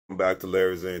Back to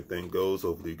Larry's Anything Goes.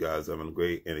 Hopefully you guys are having a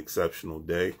great and exceptional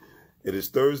day. It is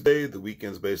Thursday. The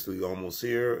weekend's basically almost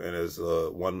here. And as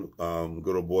one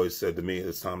good old boy said to me,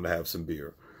 it's time to have some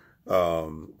beer.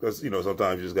 Because,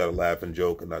 sometimes you just got to laugh and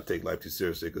joke and not take life too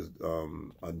seriously. Because,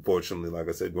 unfortunately, like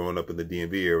I said, growing up in the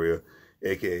DMV area,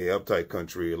 a.k.a. uptight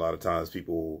country, a lot of times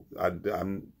people,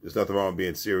 there's nothing wrong with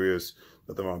being serious,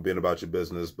 nothing wrong with being about your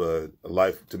business. But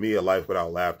to me, a life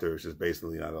without laughter is just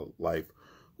basically not a life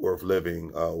worth living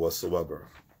whatsoever.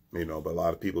 But a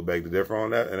lot of people beg to differ on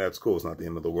that, and that's cool. It's not the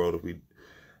end of the world if we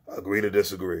agree to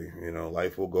disagree.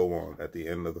 Life will go on at the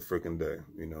end of the freaking day.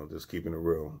 Just keeping it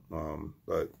real.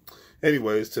 But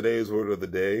anyways, today's word of the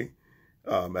day,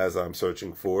 as I'm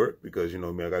searching for it, because I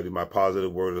gotta do my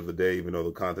positive word of the day, even though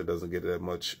the content doesn't get that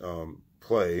much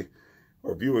play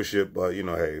or viewership. But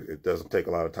hey, it doesn't take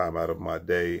a lot of time out of my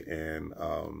day, and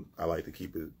I like to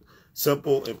keep it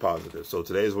simple and positive. So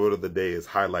today's word of the day is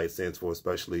highlight. Stands for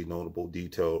especially notable,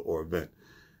 detail, or event.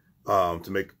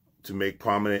 To make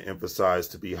prominent, emphasize,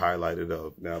 to be highlighted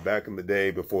of. Now, back in the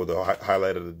day, before the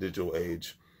highlight of the digital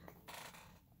age,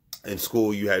 in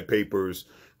school you had papers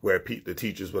where the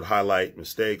teachers would highlight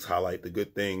mistakes, highlight the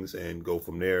good things, and go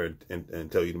from there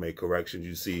and tell you to make corrections.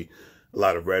 You see a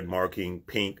lot of red marking,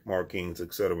 pink markings,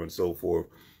 etc., and so forth.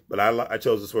 But I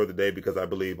chose this word today because I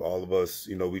believe all of us,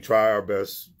 we try our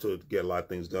best to get a lot of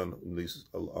things done. At least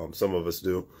some of us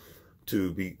do,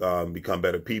 to become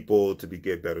better people, to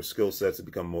get better skill sets, to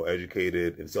become more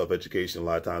educated. And self-education, a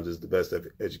lot of times, is the best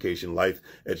education. Life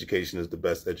education is the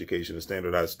best education. The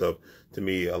standardized stuff, to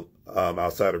me,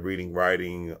 outside of reading,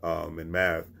 writing, and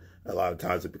math, a lot of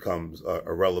times it becomes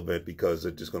irrelevant because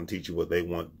they're just going to teach you what they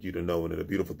want you to know. And the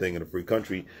beautiful thing in a free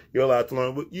country, you're allowed to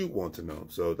learn what you want to know.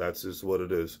 So that's just what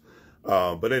it is.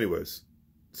 But anyways,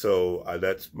 so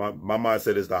that's my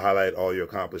mindset, is to highlight all your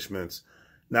accomplishments,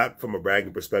 not from a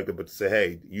bragging perspective, but to say,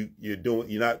 hey,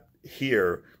 you're not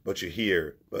here, but you're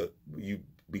here, but you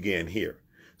began here.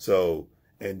 So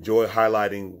enjoy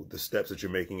highlighting the steps that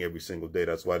you're making every single day.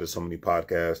 That's why there's so many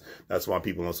podcasts. That's why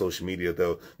people on social media,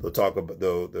 they'll talk about,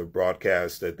 they'll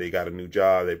broadcast that they got a new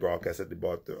job. They broadcast that they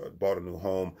bought a new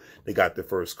home. They got their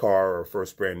first car or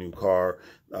first brand new car.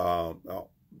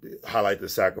 Highlight the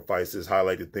sacrifices,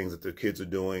 highlight the things that their kids are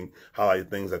doing, highlight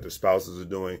the things that their spouses are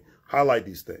doing. Highlight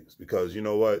these things, because you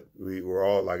know what? We're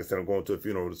all, like I said, I'm going to a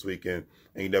funeral this weekend,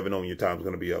 and you never know when your time's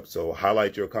going to be up. So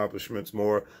highlight your accomplishments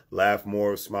more, laugh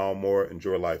more, smile more,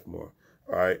 enjoy life more.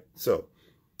 All right. So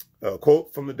a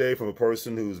quote from the day from a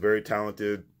person who's very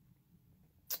talented,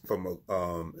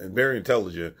 and very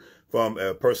intelligent. From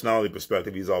a personality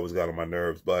perspective, he's always got on my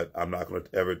nerves, but I'm not going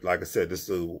to ever, like I said, this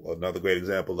is another great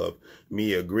example of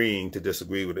me agreeing to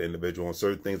disagree with an individual. On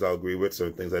certain things I'll agree with,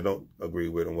 certain things I don't agree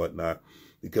with, and whatnot.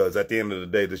 Because at the end of the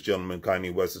day, this gentleman,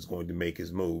 Kanye West, is going to make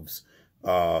his moves.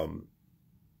 He's going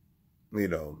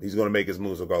to make his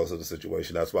moves regardless of the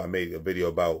situation. That's why I made a video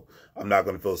about, I'm not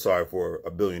going to feel sorry for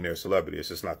a billionaire celebrity. It's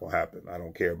just not going to happen. I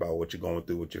don't care about what you're going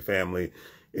through with your family.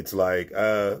 It's like,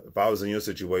 if I was in your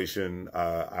situation,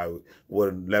 I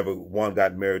would have never, one,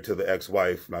 got married to the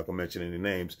ex-wife, not going to mention any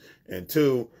names, and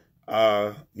two,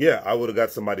 yeah, I would have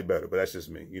got somebody better, but that's just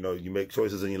me. You make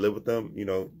choices and you live with them.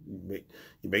 You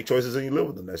make choices and you live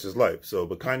with them. That's just life. So,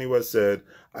 but Kanye West said,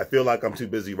 I feel like I'm too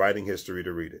busy writing history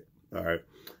to read it. All right.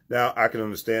 Now I can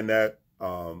understand that.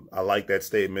 I like that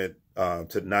statement,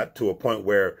 not to a point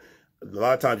where a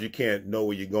lot of times you can't know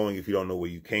where you're going if you don't know where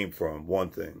you came from. One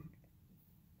thing,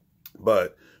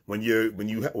 but when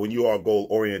you are goal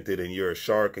oriented and you're a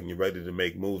shark and you're ready to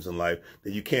make moves in life,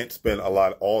 then you can't spend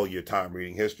all your time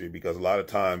reading history, because a lot of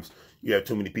times you have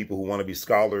too many people who want to be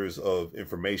scholars of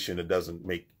information that doesn't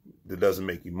make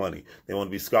you money. They want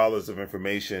to be scholars of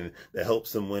information that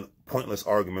helps them win pointless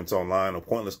arguments online or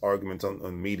pointless arguments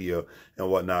on media and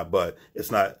whatnot, but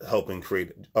it's not helping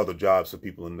create other jobs for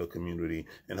people in the community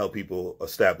and help people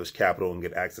establish capital and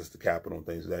get access to capital and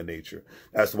things of that nature.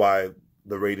 That's why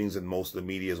the ratings in most of the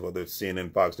media, whether it's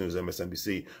CNN, Fox News,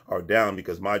 MSNBC, are down,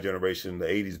 because my generation, the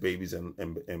 80s babies and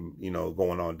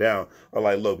going on down, are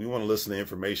like, look, we want to listen to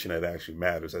information that actually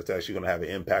matters, that's actually going to have an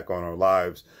impact on our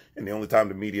lives. And the only time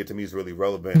the media to me is really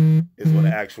relevant is when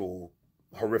an actual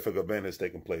horrific event has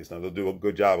taken place. Now, they'll do a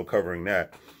good job of covering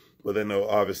that, but then they'll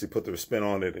obviously put their spin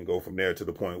on it and go from there to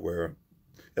the point where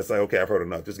it's like, okay, I've heard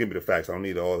enough. Just give me the facts. I don't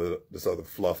need all this other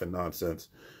fluff and nonsense.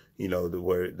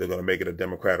 Where they're going to make it a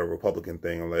Democrat or Republican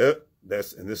thing. I'm like,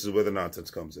 and this is where the nonsense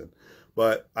comes in.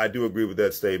 But I do agree with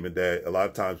that statement that a lot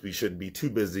of times we shouldn't be too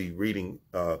busy reading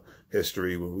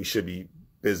history when we should be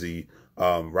busy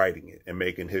writing it and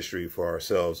making history for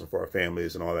ourselves and for our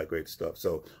families and all that great stuff.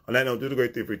 So on that note, do the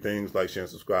great 3 free things, like, share, and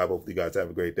subscribe. Hopefully you guys have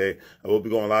a great day. I will be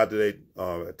going live today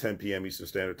at 10 p.m. Eastern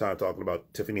Standard Time, talking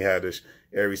about Tiffany Haddish,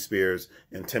 Aries Spears,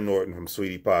 and Tim Norton from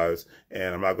Sweetie Pies.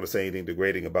 And I'm not going to say anything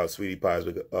degrading about Sweetie Pies,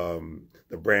 but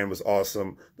the brand was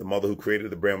awesome. The mother who created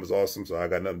the brand was awesome, so I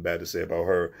got nothing bad to say about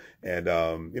her. And,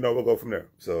 we'll go from there.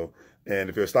 So,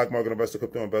 and if you're a stock market investor,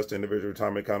 crypto investor, individual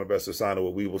retirement account investor, sign up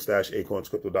with WEBULL, stash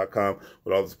acornscrypto.com.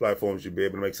 With all these platforms, you'll be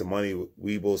able to make some money. With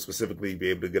WEBULL specifically,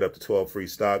 be able to get up to 12 free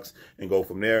stocks and go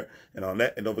from there. And on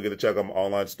that, and don't forget to check out my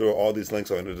online store. All these links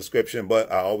are in the description,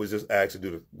 but I always just ask to do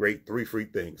the great 3 free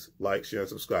things: like, share, and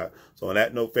subscribe. So on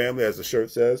that note, family, as the shirt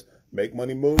says, make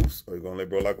money moves, or you're going to live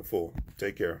bro like a fool.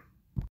 Take care.